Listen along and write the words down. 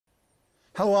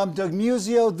Hello, I'm Doug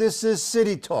Muzzio. This is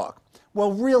City Talk.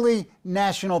 Well, really,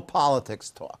 national politics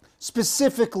talk.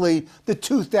 Specifically, the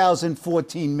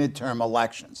 2014 midterm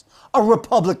elections. A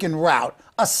Republican rout,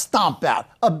 a stomp out,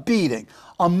 a beating,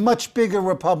 a much bigger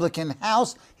Republican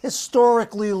House,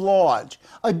 historically large,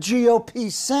 a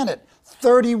GOP Senate,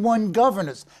 31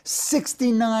 governors,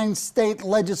 69 state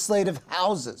legislative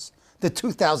houses. The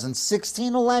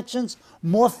 2016 elections,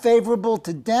 more favorable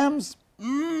to Dems?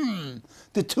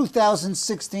 The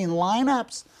 2016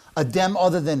 lineups, a Dem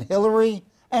other than Hillary,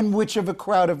 and which of a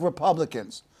crowd of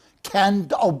Republicans? Can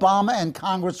Obama and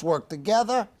Congress work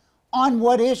together? On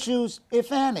what issues,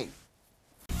 if any?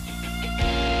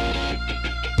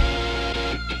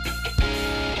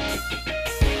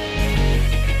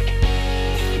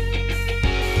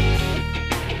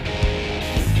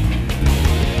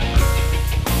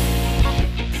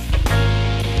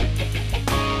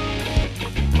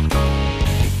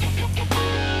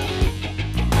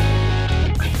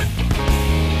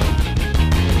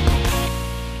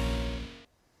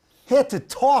 Here to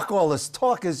talk all this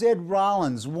talk is Ed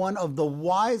Rollins, one of the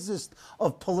wisest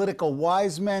of political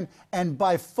wise men and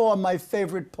by far my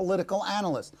favorite political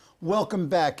analyst. Welcome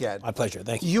back, Ed. My pleasure.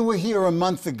 Thank you. You were here a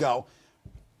month ago.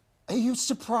 Are you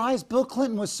surprised? Bill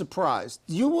Clinton was surprised.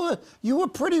 You were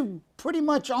pretty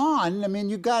much on. I mean,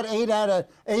 you got eight out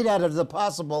of the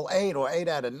possible 8 or 8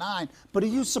 out of 9. But are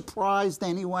you surprised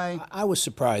anyway? I was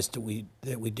surprised that we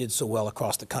did so well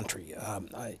across the country. I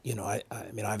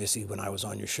mean, obviously, when I was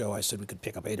on your show, I said we could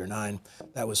pick up 8 or 9.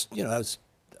 That was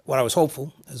what I was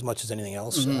hopeful as much as anything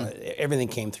else. Everything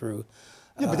came through.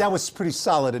 Yeah, but that was pretty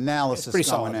solid analysis. Pretty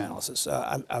solid analysis.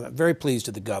 I'm very pleased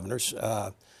with the governors.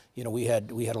 We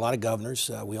had a lot of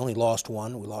governors. We only lost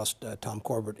one. We lost Tom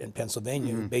Corbett in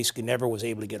Pennsylvania, who basically never was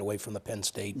able to get away from the Penn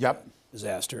State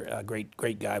disaster.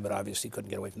 Great guy, but obviously couldn't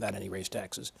get away from that, and he raised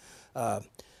taxes.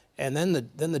 And then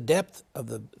the depth of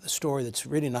the story that's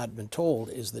really not been told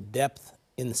is the depth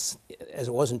as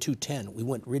it was in 2010. We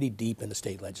went really deep into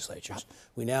state legislatures.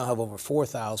 We now have over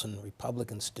 4,000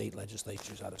 Republican state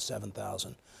legislatures out of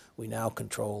 7,000. We now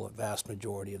control a vast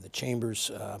majority of the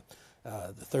chambers.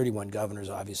 The 31 governors,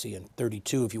 obviously, and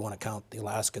 32 if you want to count the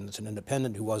Alaskan that's an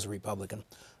independent who was a Republican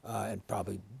and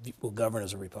probably will govern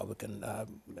as a Republican.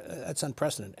 That's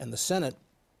unprecedented. And the Senate,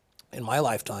 in my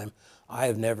lifetime, I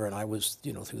have never, and I was,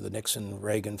 through the Nixon,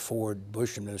 Reagan, Ford,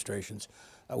 Bush administrations,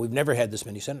 we've never had this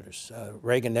many senators.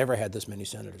 Reagan never had this many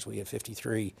senators. We had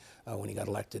 53 when he got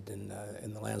elected in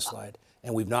the landslide.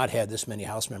 And we've not had this many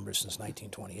House members since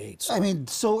 1928. So. I mean,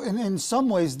 so in some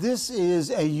ways, this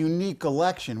is a unique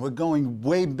election. We're going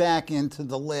way back into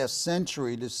the last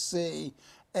century to see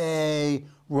a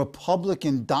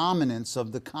Republican dominance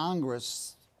of the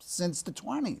Congress since the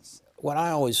 20s. What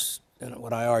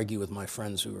I argue with my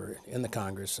friends who are in the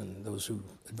Congress and those who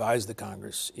advise the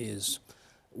Congress is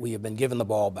we have been given the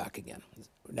ball back again.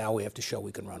 Now we have to show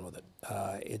we can run with it.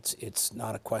 It's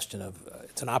not a question of,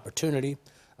 it's an opportunity.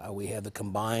 We have the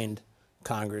combined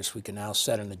Congress. We can now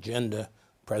set an agenda.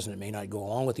 The president may not go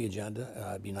along with the agenda.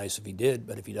 It'd be nice if he did,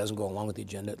 but if he doesn't go along with the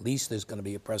agenda, at least there's going to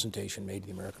be a presentation made to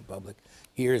the American public.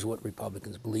 Here's what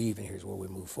Republicans believe, and here's where we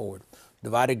move forward.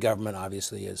 Divided government,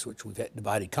 obviously, which we've had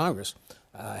divided Congress,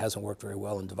 hasn't worked very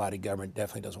well, and divided government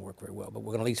definitely doesn't work very well. But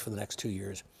we're going to, at least for the next 2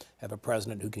 years, have a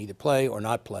president who can either play or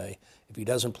not play. If he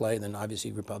doesn't play, then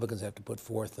obviously Republicans have to put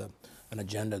forth an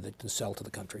agenda that can sell to the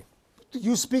country.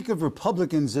 You speak of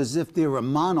Republicans as if they're a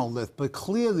monolith, but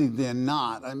clearly they're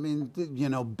not. I mean,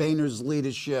 Boehner's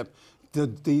leadership,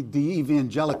 the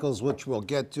evangelicals, which we'll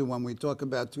get to when we talk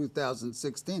about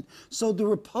 2016. So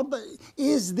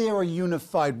is there a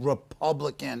unified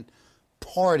Republican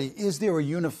Party? Is there a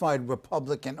unified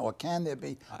Republican, or can there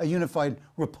be a unified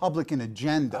Republican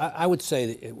agenda? I would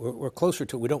say that we're closer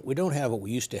to. We don't have what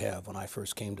we used to have when I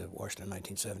first came to Washington in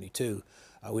 1972.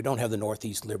 We don't have the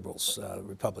Northeast liberals,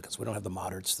 Republicans. We don't have the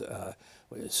moderates.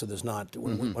 So there's not.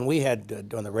 When we had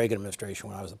during the Reagan administration,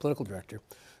 when I was the political director,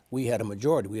 we had a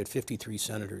majority. We had 53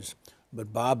 senators.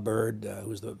 But Bob Byrd, who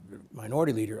was the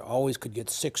minority leader, always could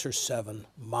get 6 or 7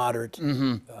 moderate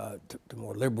to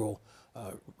more liberal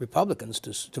Republicans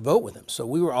to vote with him. So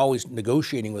we were always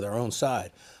negotiating with our own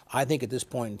side. I think at this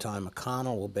point in time,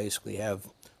 McConnell will basically have,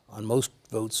 on most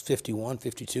votes, 51,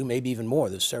 52, maybe even more.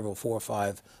 There's 4 or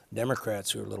 5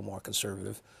 Democrats who are a little more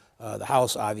conservative. The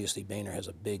House, obviously, Boehner has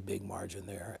a big margin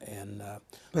there, and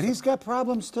but he's got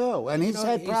problems too, and he's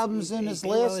had problems in his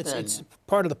last. It's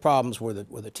part of the problems were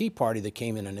the Tea Party that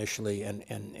came in initially, and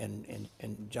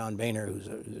John Boehner, who's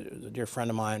a dear friend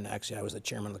of mine. Actually, I was the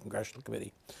chairman of the Congressional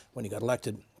Committee when he got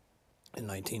elected in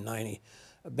 1990.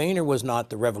 Boehner was not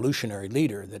the revolutionary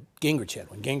leader that Gingrich had.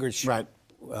 When Gingrich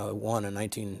won in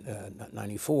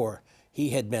 1994,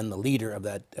 he had been the leader of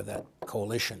that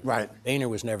coalition. Right. Boehner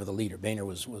was never the leader. Boehner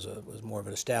was more of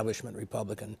an establishment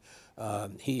Republican.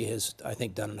 He has, I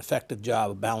think, done an effective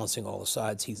job of balancing all the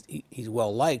sides. He's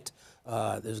well liked.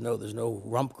 There's no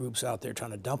rump groups out there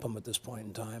trying to dump him at this point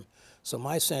in time. So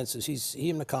my sense is he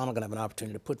and McConnell are going to have an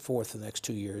opportunity to put forth in the next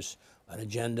 2 years an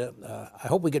agenda. I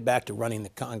hope we get back to running the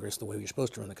Congress the way you're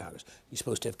supposed to run the Congress. You're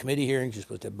supposed to have committee hearings. You're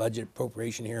supposed to have budget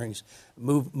appropriation hearings.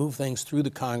 Move things through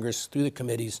the Congress, through the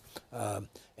committees,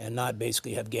 and not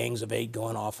basically have gangs of 8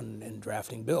 going off and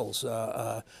drafting bills.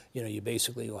 You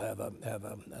basically will have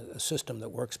a system that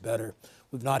works better.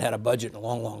 We've not had a budget in a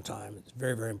long, long time. It's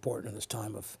very, very important in this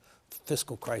time of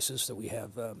fiscal crisis that we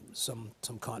have some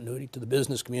continuity to the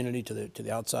business community, to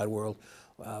the outside world.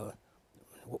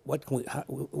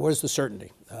 Where's the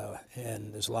certainty?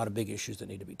 And there's a lot of big issues that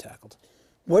need to be tackled.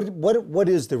 What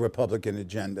is the Republican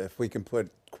agenda, if we can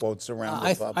put quotes around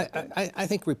Republican? I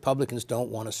think Republicans don't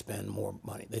want to spend more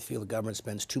money. They feel the government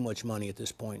spends too much money at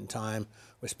this point in time.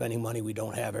 We're spending money we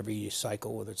don't have every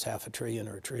cycle, whether it's $500 billion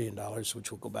or $1 trillion,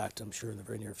 which we'll go back to, I'm sure, in the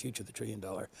very near future, the $1 trillion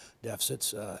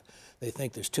deficits. They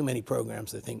think there's too many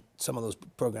programs. They think some of those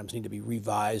programs need to be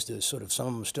revised. There's some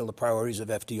of them are still the priorities of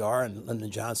FDR and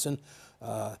Lyndon Johnson.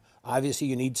 Obviously,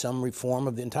 you need some reform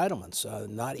of the entitlements.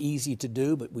 Not easy to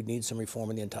do, but we need some reform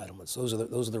of the entitlements. Those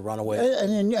are the runaway.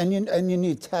 And you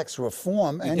need tax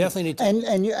reform. You definitely need.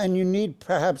 And you need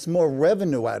perhaps more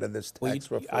revenue out of this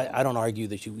tax reform. I don't argue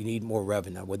that we need more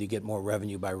revenue. Whether you get more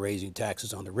revenue by raising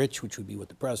taxes on the rich, which would be what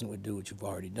the president would do, which you've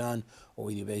already done, or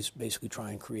whether you basically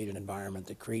try and create an environment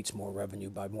that creates more revenue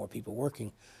by more people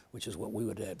working, which is what we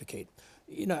would advocate.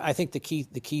 I think the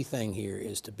key thing here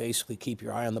is to basically keep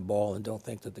your eye on the ball and don't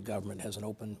think that the government has an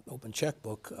open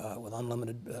checkbook with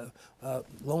unlimited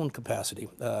loan capacity.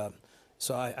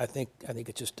 So I think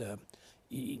it's just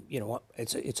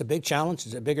it's a big challenge.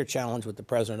 It's a bigger challenge with the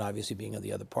president obviously being of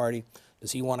the other party.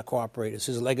 Does he want to cooperate? Is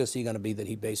his legacy going to be that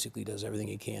he basically does everything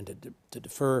he can to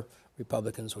defer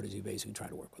Republicans, or does he basically try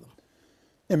to work with them?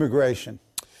 Immigration.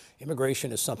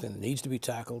 Immigration is something that needs to be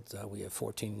tackled. We have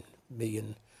 14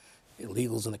 million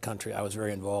illegals in the country. I was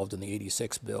very involved in the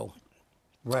 '86 bill.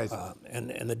 Right.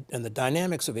 And the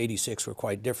dynamics of '86 were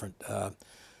quite different.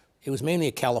 It was mainly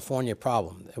a California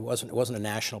problem. It wasn't a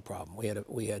national problem.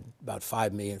 We had about 4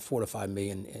 to 5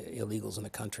 million illegals in the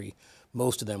country.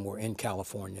 Most of them were in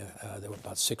California. There were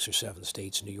about 6 or 7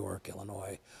 states: New York,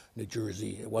 Illinois, New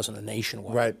Jersey. It wasn't a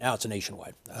nationwide. Right. Now it's a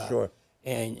nationwide. Sure.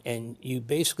 And you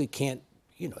basically can't.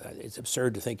 It's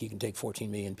absurd to think you can take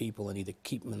 14 million people and either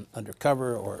keep them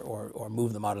undercover or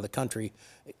move them out of the country.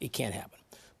 It can't happen.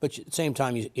 But at the same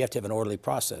time, you have to have an orderly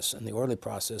process. And the orderly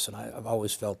process, and I've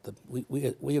always felt that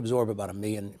we absorb about 1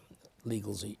 million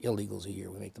illegals a year.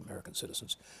 We make them American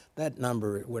citizens. That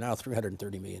number, we're now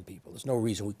 330 million people. There's no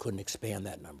reason we couldn't expand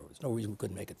that number. There's no reason we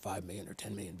couldn't make it 5 million or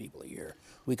 10 million people a year.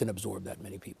 We can absorb that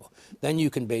many people. Then you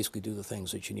can basically do the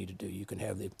things that you need to do. You can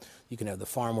have the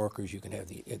farm workers. You can have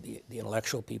the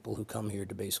intellectual people who come here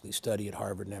to basically study at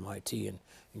Harvard and MIT and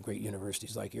great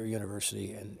universities like your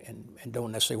university and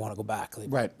don't necessarily want to go back.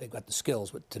 They've got the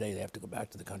skills, but today they have to go back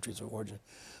to the countries of origin.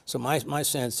 So my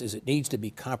sense is it needs to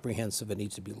be comprehensive. It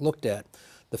needs to be looked at.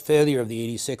 The failure of the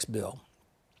 '86 bill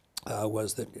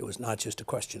was that it was not just a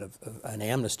question of an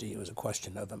amnesty. It was a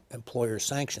question of employer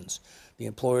sanctions. The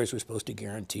employers were supposed to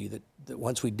guarantee that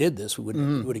once we did this, we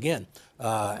wouldn't do it again.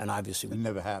 And obviously, it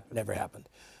never happened. Never happened.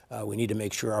 We need to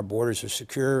make sure our borders are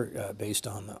secure based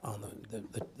on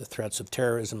the threats of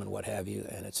terrorism and what have you.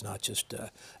 And it's not just,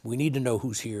 we need to know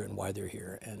who's here and why they're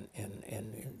here. And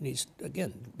it needs,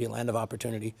 again, be a land of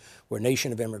opportunity. We're a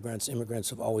nation of immigrants. Immigrants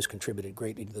have always contributed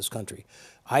greatly to this country.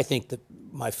 I think that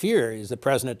my fear is the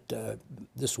president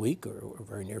this week or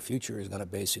very near future is going to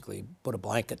basically put a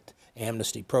blanket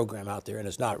amnesty program out there. And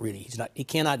it's not really, he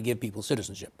cannot give people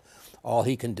citizenship. All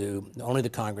he can do, only the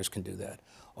Congress can do that.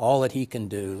 All that he can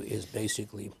do is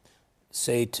basically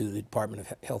say to the Department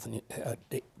of Health and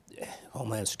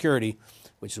Homeland Security,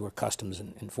 which is where Customs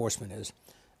and Enforcement is,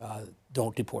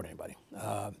 don't deport anybody.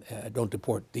 Don't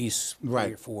deport these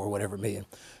 3 or 4 or whatever million.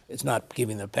 It's not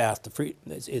giving them a path to free.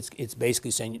 It's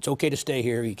basically saying it's okay to stay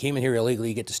here. You came in here illegally.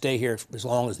 You get to stay here as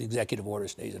long as the executive order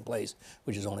stays in place,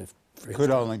 which is only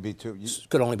could only be 2 years.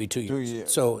 Could only be 2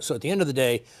 years. So at the end of the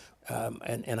day,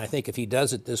 and I think if he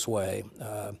does it this way.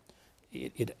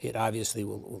 It obviously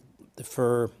will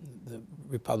defer the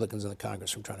Republicans in the Congress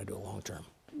from trying to do a long term.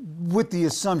 With the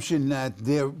assumption that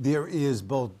there is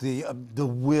both the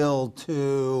will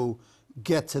to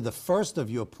get to the first of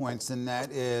your points, and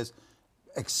that is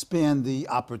expand the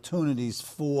opportunities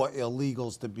for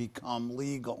illegals to become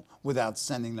legal without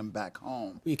sending them back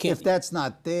home. If that's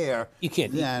not there, you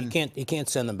can't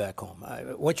send them back home.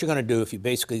 What you're going to do if you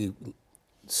basically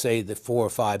say that 4 or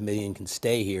 5 million can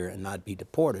stay here and not be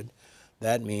deported,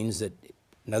 that means that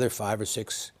another 5 or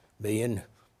 6 million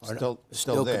are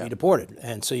still could be deported,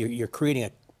 and so you're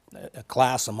creating a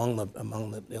class among the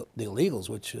illegals,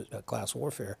 which is a class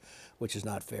warfare, which is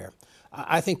not fair.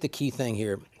 I think the key thing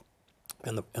here,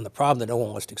 and the problem that no one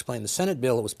wants to explain, the Senate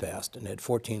bill that was passed and had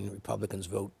 14 Republicans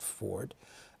vote for it.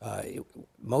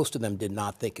 Most of them did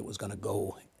not think it was going to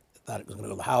go. Thought it was going to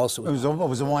go to the House. It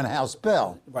was a one-house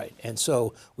bill. Right, and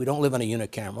so we don't live in a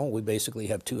unicameral. We basically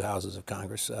have 2 houses of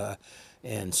Congress,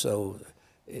 and so.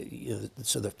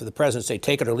 So for the president to say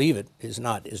take it or leave it is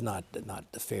not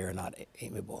fair, not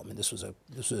amiable. I mean, this was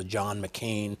a John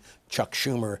McCain, Chuck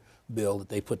Schumer bill that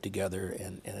they put together,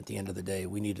 and at the end of the day,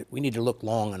 we need to look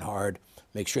long and hard,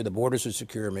 make sure the borders are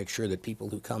secure, make sure that people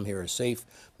who come here are safe,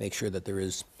 make sure that there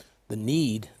is the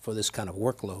need for this kind of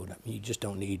workload. I mean, you just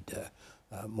don't need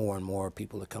more and more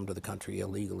people that come to the country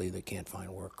illegally that can't find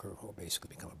work or basically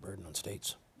become a burden on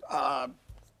states.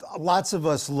 Lots of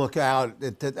us look out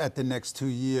at the next 2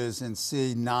 years and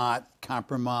see not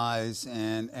compromise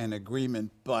and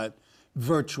agreement, but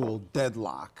virtual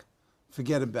deadlock.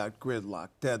 Forget about gridlock,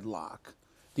 deadlock.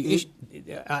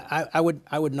 I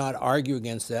would not argue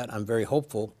against that. I'm very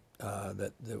hopeful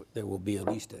that there will be at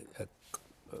least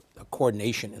a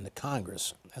coordination in the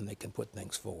Congress and they can put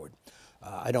things forward.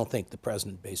 I don't think the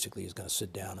president basically is going to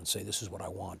sit down and say this is what I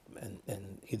want,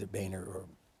 and either Boehner or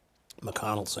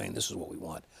McConnell saying this is what we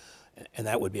want, and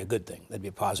that would be a good thing. That'd be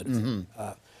a positive thing.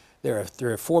 There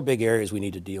are 4 big areas we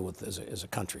need to deal with as a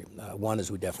country. One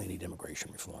is we definitely need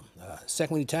immigration reform.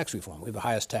 Second, we need tax reform. We have the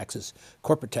highest taxes,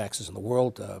 corporate taxes in the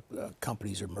world.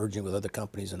 Companies are merging with other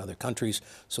companies in other countries,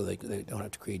 so they don't have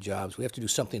to create jobs. We have to do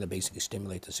something to basically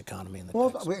stimulate this economy. And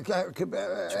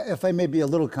if I may be a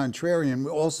little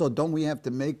contrarian, also don't we have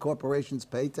to make corporations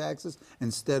pay taxes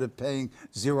instead of paying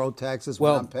 0 taxes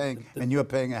when I'm paying and you're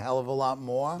paying a hell of a lot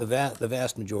more? The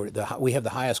vast majority. We have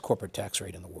the highest corporate tax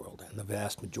rate in the world, and the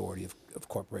vast majority of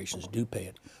corporations do pay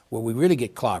it. Where we really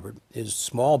get clobbered is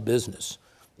small business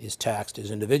is taxed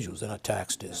as individuals. They're not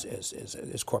taxed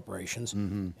as corporations.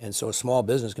 And so a small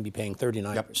business can be paying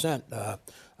 39%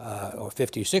 or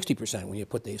 50 or 60% when you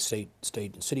put the state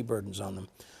and city burdens on them.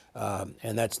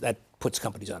 And that puts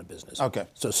companies out of business. Okay.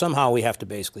 So somehow we have to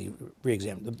basically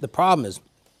re-examine. The problem is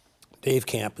Dave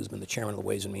Camp, who's been the chairman of the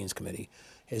Ways and Means Committee,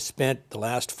 has spent the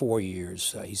last 4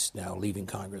 years, he's now leaving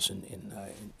Congress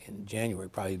in January,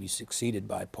 probably be succeeded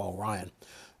by Paul Ryan,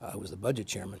 who was the budget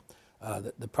chairman.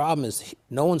 The problem is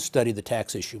no one studied the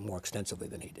tax issue more extensively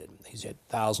than he did. He's had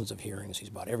thousands of hearings. He's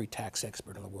about every tax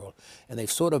expert in the world. And they've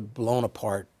sort of blown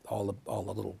apart all the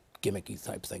little gimmicky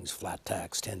type things, flat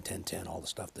tax, 10-10-10, all the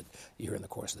stuff that you hear in the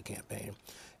course of the campaign.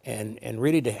 And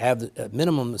really to have at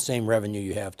minimum the same revenue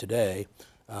you have today,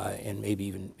 and maybe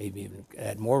even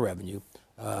add more revenue,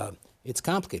 it's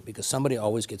complicated because somebody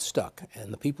always gets stuck.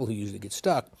 And the people who usually get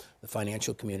stuck, the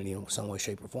financial community in some way,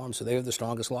 shape, or form, so they have the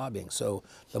strongest lobbying. So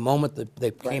the moment that they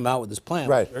came out with this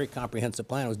plan, a very comprehensive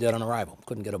plan, it was dead on arrival.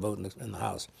 Couldn't get a vote in the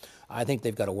House. I think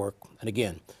they've got to work. And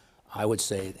again, I would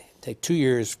say take 2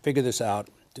 years, figure this out,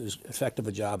 do as effective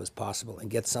a job as possible, and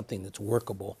get something that's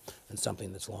workable and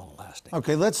something that's long-lasting.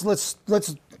 Okay, let's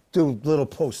do a little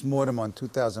post-mortem on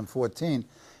 2014.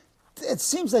 It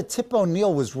seems that Tip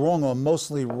O'Neill was wrong, or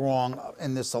mostly wrong,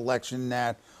 in this election,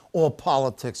 that all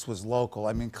politics was local.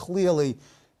 I mean, clearly,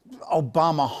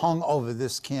 Obama hung over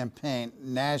this campaign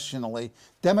nationally.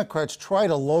 Democrats try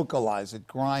to localize it.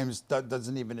 Grimes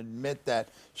doesn't even admit that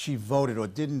she voted or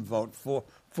didn't vote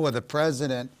for the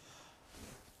president.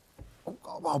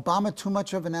 Obama too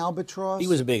much of an albatross? He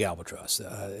was a big albatross.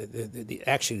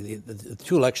 Actually, the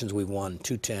 2 elections we've won,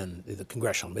 2010, the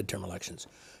congressional midterm elections,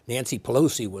 Nancy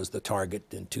Pelosi was the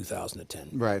target in 2010.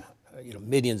 Right.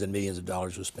 Millions and millions of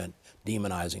dollars were spent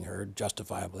demonizing her,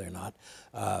 justifiably or not.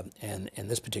 And in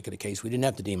this particular case, we didn't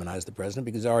have to demonize the president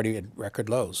because he already had record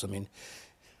lows. I mean,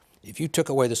 if you took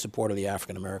away the support of the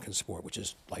African-American support, which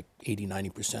is like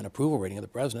 80-90% approval rating of the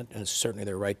president, and it's certainly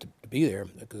their right to be there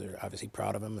because they're obviously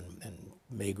proud of him and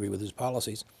may agree with his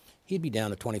policies, he'd be down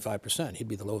to 25%. He'd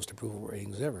be the lowest approval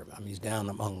ratings ever. I mean, he's down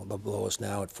among the lowest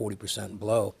now at 40% and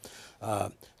below.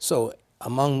 So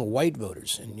among the white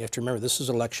voters, and you have to remember this is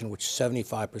an election which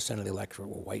 75% of the electorate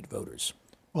were white voters.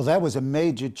 Well, that was a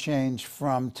major change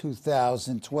from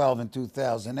 2012 and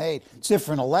 2008.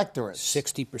 Different electorates.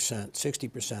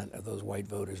 60% of those white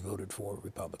voters voted for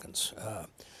Republicans.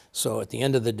 So at the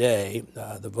end of the day,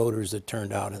 the voters that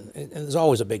turned out, and there's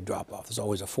always a big drop-off. There's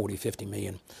always a 40, 50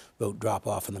 million vote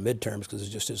drop-off in the midterms because there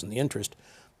just isn't the interest.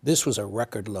 This was a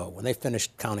record low. When they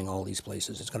finished counting all these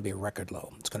places, it's going to be a record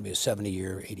low. It's going to be a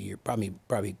 70-year, 80-year,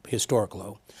 probably historic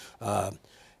low.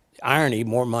 Irony,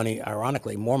 more money,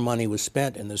 ironically, more money was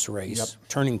spent in this race,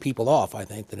 turning people off, I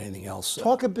think, than anything else.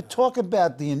 Talk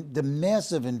about the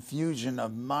massive infusion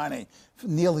of money,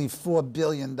 nearly $4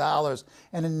 billion,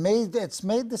 and it's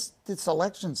made this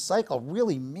election cycle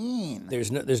really mean.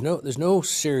 There's no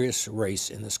serious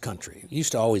race in this country. It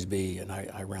used to always be, and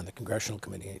I ran the congressional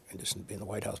committee, and just being the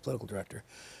White House political director.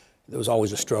 There was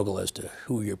always a struggle as to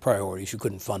who were your priorities. You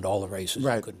couldn't fund all the races.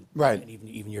 Right, you couldn't, right. And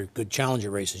even your good challenger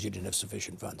races, you didn't have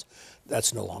sufficient funds.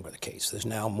 That's no longer the case. There's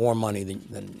now more money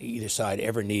than either side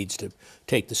ever needs to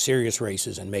take the serious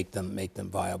races and make them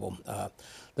viable.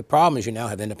 The problem is you now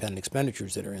have independent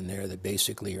expenditures that are in there that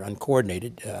basically are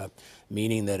uncoordinated,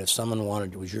 meaning that if someone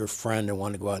was your friend and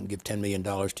wanted to go out and give $10 million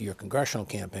to your congressional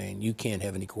campaign, you can't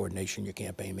have any coordination. Your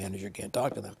campaign manager can't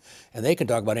talk to them. And they can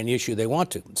talk about any issue they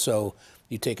want to. So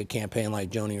you take a campaign like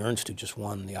Joni Ernst, who just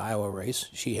won the Iowa race.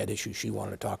 She had issues she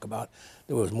wanted to talk about.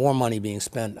 There was more money being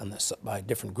spent on this by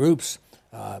different groups,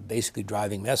 basically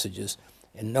driving messages.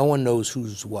 And no one knows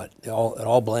who's what. It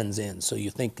all blends in. So you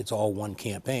think it's all one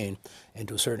campaign. And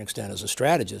to a certain extent, as a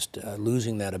strategist,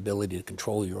 losing that ability to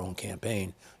control your own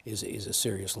campaign is a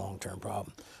serious long-term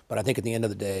problem. But I think at the end of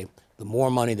the day, the more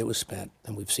money that was spent,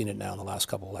 and we've seen it now in the last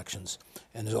couple elections,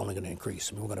 and it's only going to increase.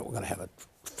 I mean, we're going to have a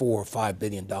 $4 or $5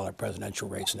 billion presidential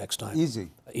race next time. Easy.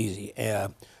 Easy.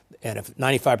 And if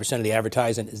 95% of the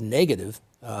advertising is negative,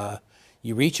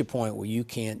 you reach a point where you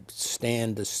can't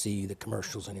stand to see the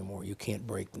commercials anymore. You can't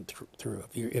break them through.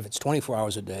 If it's 24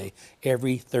 hours a day,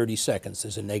 every 30 seconds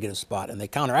there's a negative spot, and they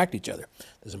counteract each other.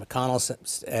 There's a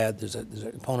McConnell ad, there's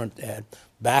an opponent ad,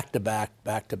 back to back,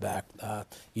 back to back.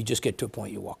 You just get to a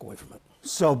point you walk away from it.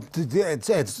 So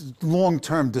it's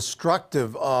long-term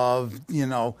destructive of,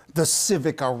 the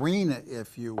civic arena,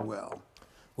 if you will.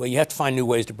 Well, you have to find new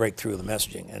ways to break through the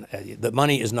messaging, and the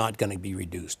money is not going to be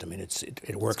reduced. I mean,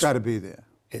 it works. It's got to be there.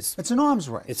 It's an arms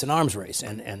race. It's an arms race,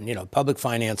 and public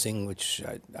financing, which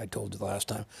I told you the last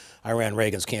time, I ran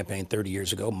Reagan's campaign 30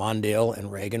 years ago. Mondale and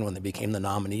Reagan, when they became the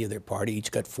nominee of their party, each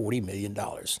got $40 million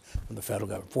from the federal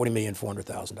government,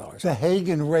 $40,400,000. The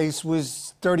Hagen race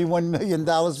was $31 million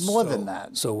more than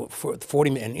that. So for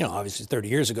 40 million, obviously 30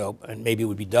 years ago, and maybe it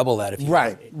would be double that if you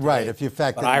right. If you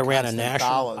factor. But I ran a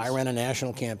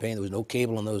national campaign. There was no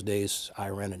cable in those days. I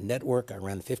ran a network. I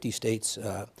ran 50 states.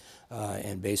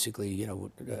 And basically,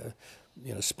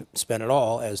 spent it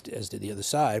all, as did the other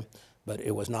side. But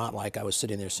it was not like I was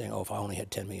sitting there saying, "Oh, if I only had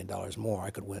 $10 million more, I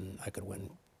could win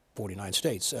 49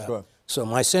 states." Sure. So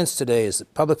my sense today is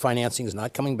that public financing is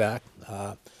not coming back,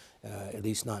 at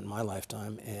least not in my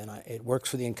lifetime, and it works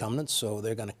for the incumbents. So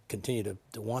they're going to continue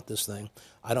to want this thing.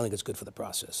 I don't think it's good for the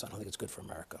process. I don't think it's good for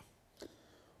America.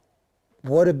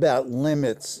 What about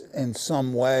limits in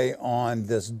some way on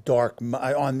this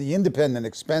on the independent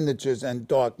expenditures and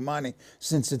dark money,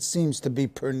 since it seems to be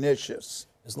pernicious,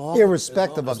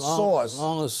 irrespective of source? As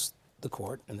long as the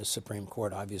court, and the Supreme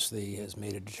Court obviously has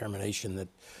made a determination that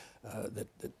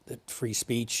that free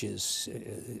speech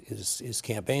is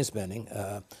campaign spending,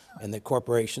 and that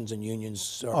corporations and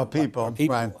unions are people.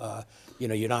 Right.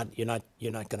 You're not going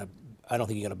to. I don't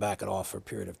think you're going to back it off for a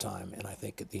period of time. And I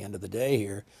think at the end of the day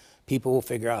here, people will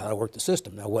figure out how to work the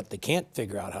system. Now, what they can't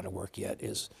figure out how to work yet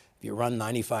is if you run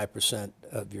 95%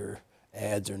 of your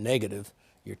ads are negative,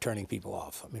 you're turning people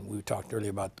off. I mean, we talked earlier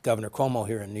about Governor Cuomo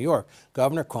here in New York.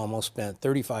 Governor Cuomo spent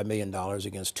 $35 million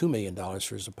against $2 million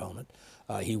for his opponent.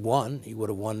 He won. He would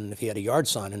have won if he had a yard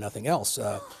sign and nothing else.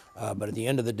 But at the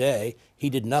end of the day, he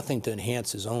did nothing to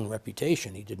enhance his own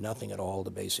reputation. He did nothing at all to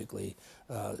basically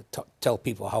tell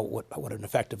people what an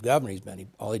effective governor he's been.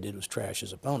 All he did was trash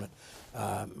his opponent.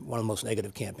 One of the most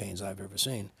negative campaigns I've ever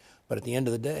seen. But at the end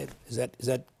of the day, is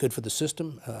that good for the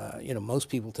system? Most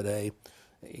people today,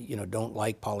 don't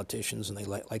like politicians, and they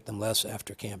like them less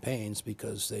after campaigns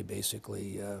because they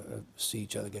basically see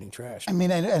each other getting trashed. I mean,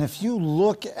 and if you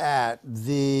look at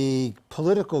the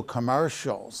political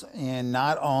commercials in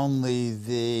not only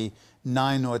the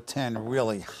 9 or 10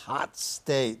 really hot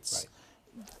states,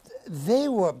 right, they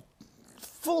were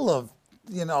full of,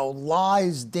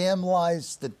 lies, damn lies,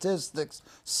 statistics,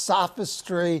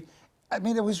 sophistry. I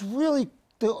mean, it was really,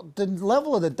 the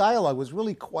level of the dialogue was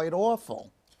really quite awful.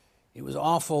 It was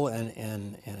awful,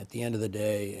 and at the end of the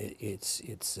day,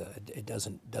 it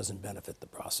doesn't benefit the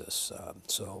process.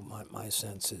 So my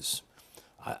sense is,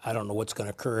 I don't know what's going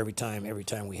to occur every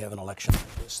time we have an election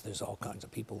like this. There's all kinds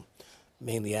of people,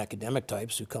 mainly academic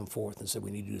types, who come forth and say we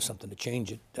need to do something to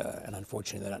change it, and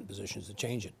unfortunately they're not in positions to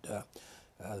change it.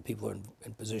 The people who are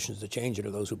in positions to change it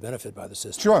are those who benefit by the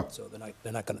system. Sure. So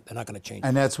they're not going to change it.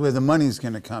 And that's where the money's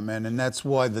going to come in, and that's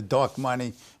why the dark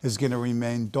money is going to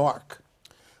remain dark.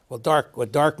 Well,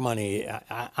 dark money,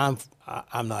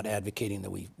 I'm not advocating that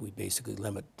we basically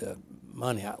limit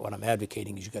money. What I'm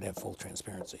advocating is you got to have full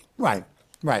transparency. Right.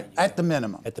 At the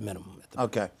minimum. At the minimum.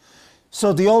 Okay.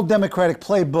 So the old Democratic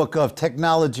playbook of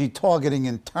technology targeting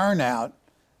and turnout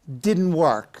didn't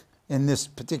work in this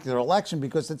particular election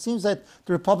because it seems that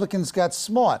the Republicans got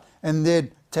smart and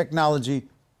did technology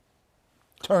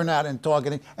turnout and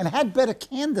targeting and had better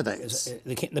candidates.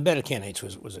 The better candidates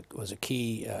was a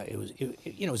key.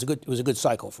 It was a good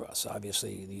cycle for us.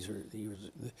 Obviously, these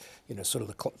were sort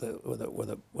of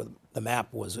the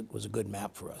map was a good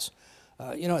map for us.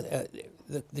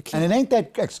 The key. And it ain't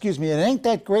that. Excuse me. It ain't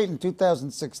that great in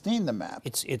 2016. The map.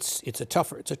 It's a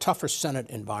tougher Senate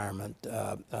environment,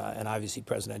 and obviously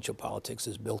presidential politics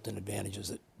has built-in advantages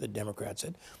that the Democrats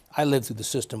had. I lived through the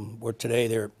system where today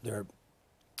there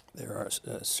are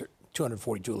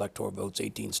 242 electoral votes.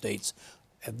 18 states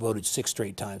have voted 6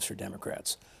 straight times for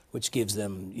Democrats, which gives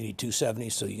them, you need 270,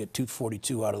 so you get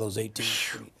 242 out of those 18.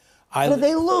 How did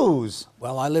they lose?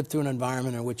 Well, I lived through an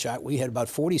environment in which we had about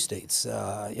 40 states.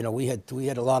 We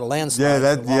had a lot of landslides.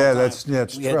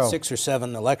 That's we true. had 6 or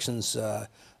 7 elections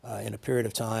in a period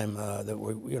of time that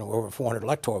were over 400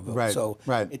 electoral votes. Right. So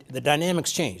right. The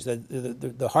dynamics changed.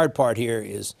 The hard part here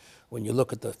is when you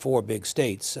look at the 4 big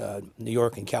states, New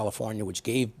York and California, which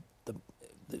gave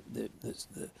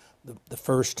the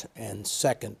first and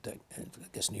second, and I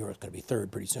guess New York's going to be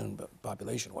third pretty soon, but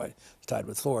population-wise, it's tied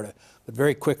with Florida. But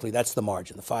very quickly, that's the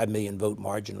margin. The 5 million vote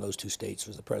margin in those 2 states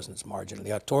was the president's margin, and the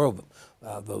electoral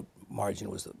vote margin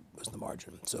was the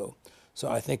margin. So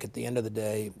I think at the end of the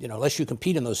day, unless you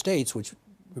compete in those states, which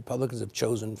Republicans have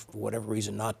chosen for whatever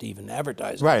reason not to even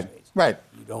advertise. Right.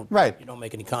 You don't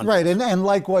make any contact. Right, and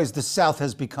likewise, the South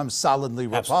has become solidly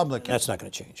Republican. That's not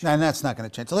going to change. And that's not going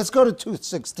to change. So let's go to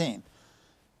 2016.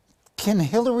 Can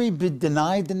Hillary be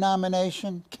denied the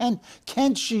nomination?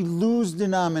 Can she lose the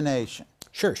nomination?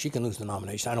 Sure, she can lose the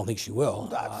nomination. I don't think she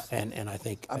will. And I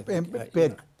think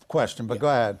bad question, but go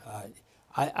ahead.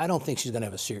 I don't think she's going to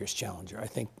have a serious challenger. I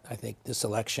think this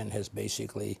election has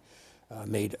basically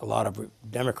made a lot of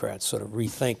Democrats sort of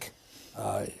rethink,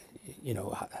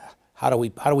 how do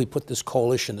we put this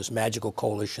coalition, this magical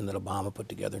coalition that Obama put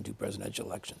together in 2 presidential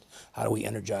elections? How do we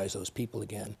energize those people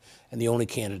again? And the only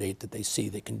candidate that they see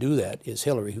that can do that is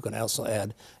Hillary, who can also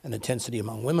add an intensity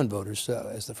among women voters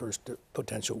as the first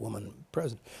potential woman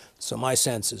president. So my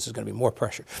sense is there's going to be more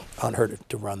pressure on her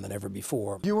to run than ever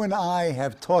before. You and I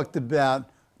have talked about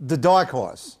the dark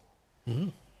horse. Mm-hmm.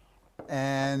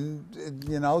 And,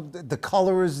 the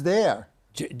color is there.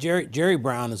 Jerry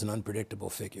Brown is an unpredictable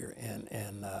figure,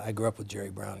 and I grew up with Jerry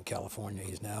Brown in California.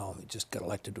 He just got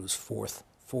elected to his fourth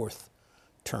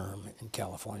term in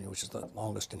California, which is the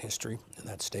longest in history in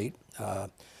that state.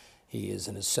 He is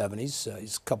in his 70s.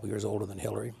 He's a couple years older than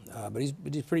Hillary, but he's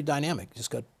pretty dynamic.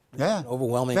 Just got an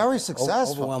overwhelming, very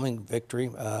successful, overwhelming victory.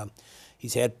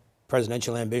 He's had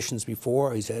presidential ambitions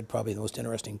before. He's had probably the most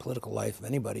interesting political life of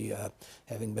anybody,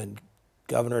 having been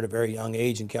governor at a very young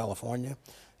age in California.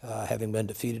 Having been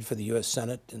defeated for the U.S.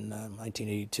 Senate in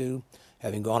 1982,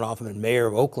 having gone off and been mayor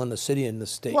of Oakland, a city in the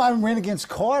state. Well, I ran against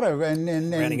Carter and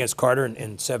ran against Carter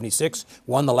in '76,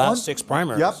 won the last 6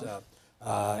 primaries. Yep.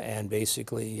 And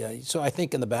basically, so I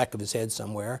think in the back of his head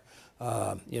somewhere,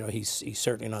 he's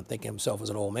certainly not thinking of himself as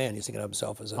an old man. He's thinking of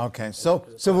himself as a. Okay, so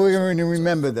we're going to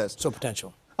remember this. So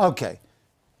potential. Okay,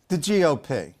 the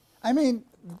GOP. I mean,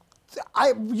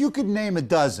 you could name a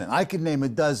dozen. I could name a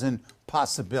dozen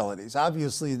possibilities.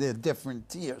 Obviously, they're different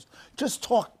tiers. Just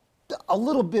talk a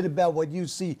little bit about what you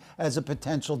see as a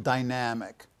potential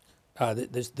dynamic.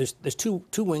 There's two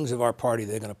wings of our party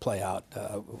that are going to play out.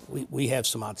 We have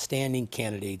some outstanding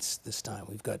candidates this time.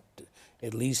 We've got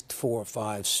at least 4 or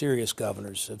 5 serious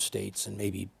governors of states, and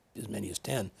maybe as many as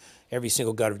 10. Every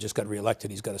single governor just got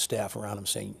reelected. He's got a staff around him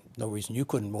saying, "No reason you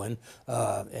couldn't win."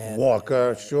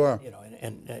 Walker, sure.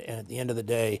 And at the end of the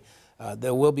day,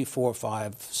 there will be 4 or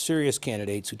 5 serious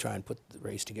candidates who try and put the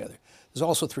race together. There's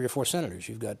also 3 or 4 senators.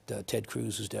 You've got Ted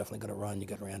Cruz, who's definitely going to run. You've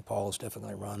got Rand Paul, who's definitely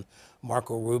going to run.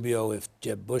 Marco Rubio, if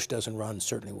Jeb Bush doesn't run,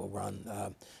 certainly will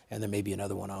run. And there may be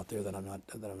another one out there that I'm not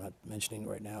mentioning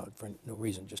right now for no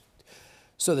reason.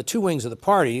 So the 2 wings of the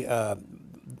party,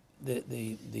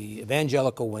 the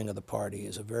evangelical wing of the party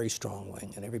is a very strong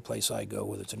wing, and every place I go,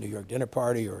 whether it's a New York dinner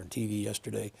party or on TV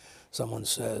yesterday, someone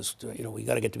says, you know, we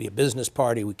got to get to be a business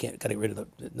party. We can't got to get rid of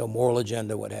no moral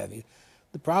agenda, what have you.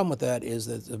 The problem with that is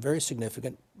that it's a very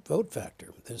significant vote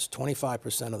factor. There's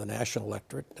 25% of the national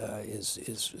electorate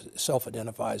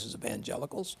self-identifies as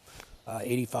evangelicals.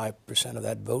 85% of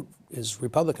that vote is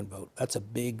Republican vote. That's a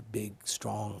big, big,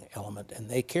 strong element, and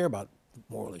they care about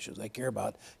moral issues. They care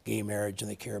about gay marriage, and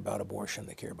they care about abortion.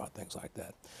 They care about things like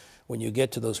that. When you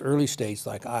get to those early states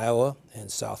like Iowa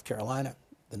and South Carolina,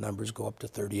 the numbers go up to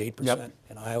 38%. Yep.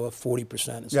 In Iowa,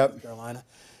 40% in South Yep. Carolina.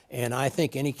 And I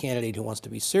think any candidate who wants to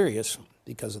be serious,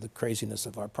 because of the craziness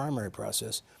of our primary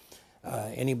process,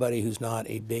 anybody who's not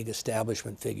a big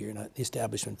establishment figure, the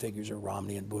establishment figures are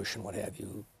Romney and Bush and what have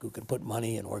you, who can put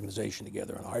money and organization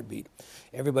together in a heartbeat.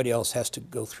 Everybody else has to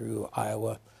go through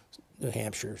Iowa, New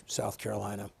Hampshire, South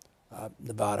Carolina,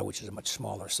 Nevada, which is a much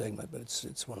smaller segment, but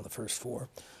it's one of the first four.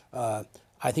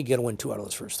 I think you got to win 2 out of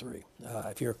those first 3.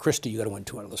 If you're a Christie, you got to win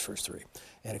 2 out of those first 3.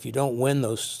 And if you don't win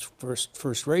those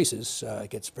first races, it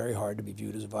gets very hard to be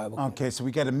viewed as a viable candidate. Okay, so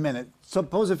we got a minute.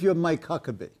 Suppose if you're Mike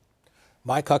Huckabee.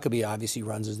 Mike Huckabee obviously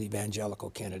runs as the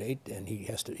evangelical candidate, and he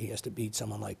has to beat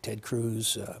someone like Ted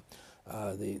Cruz,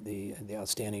 the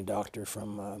outstanding doctor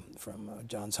from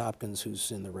Johns Hopkins,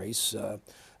 who's in the race.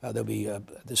 There'll be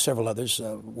there's several others.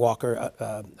 Walker,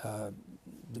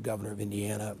 the governor of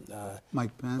Indiana,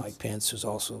 Mike Pence, who's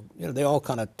also, you know, they all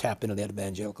kind of tap into that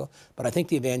evangelical. But I think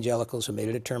the evangelicals have made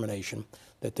a determination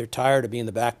that they're tired of being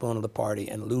the backbone of the party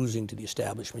and losing to the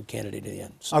establishment candidate at the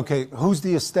end. So okay, who's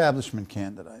the establishment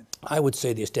candidate? I would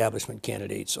say the establishment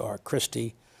candidates are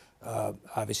Christie,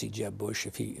 obviously Jeb Bush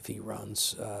if he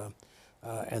runs,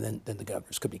 and then the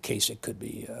governors. Could be Kasich, could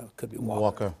be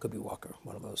Walker. Could be Walker,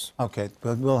 one of those. Okay,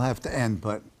 but we'll have to end.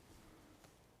 But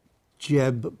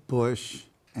Jeb Bush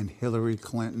and Hillary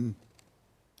Clinton,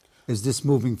 is this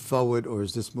moving forward or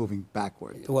is this moving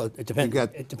backward? Well, it depends. You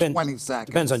got it depends. 20 seconds.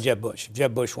 Depends on Jeb Bush. If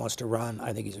Jeb Bush wants to run,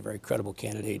 I think he's a very credible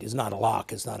candidate. It's not a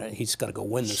lock. It's not. He's got to go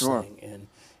win this thing.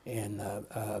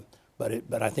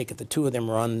 But I think if the two of them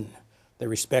run, they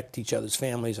respect each other's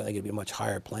families. I think it'd be a much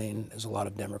higher plane. There's a lot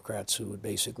of Democrats who would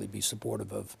basically be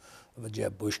supportive of a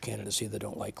Jeb Bush candidacy that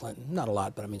don't like Clinton. Not a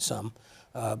lot, but I mean some.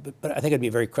 But I think it'd be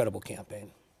a very credible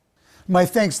campaign. My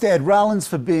thanks to Ed Rollins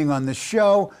for being on the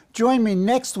show. Join me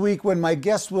next week when my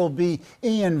guest will be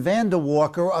Ian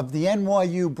Vanderwalker of the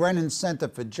NYU Brennan Center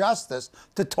for Justice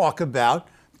to talk about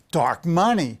dark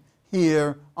money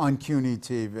here on CUNY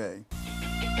TV.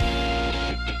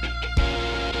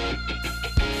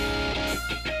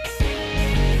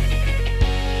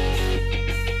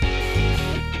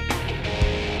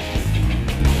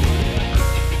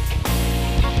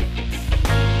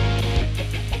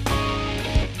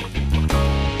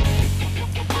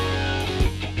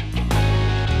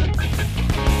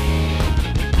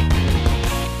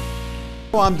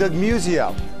 I'm Doug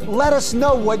Muzzio. Let us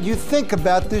know what you think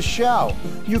about this show.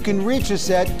 You can reach us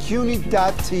at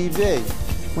CUNY.TV.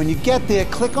 When you get there,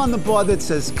 click on the bar that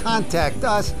says Contact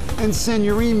Us and send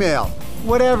your email.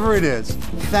 Whatever it is.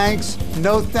 Thanks,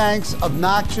 no thanks,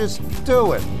 obnoxious,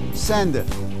 do it. Send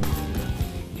it.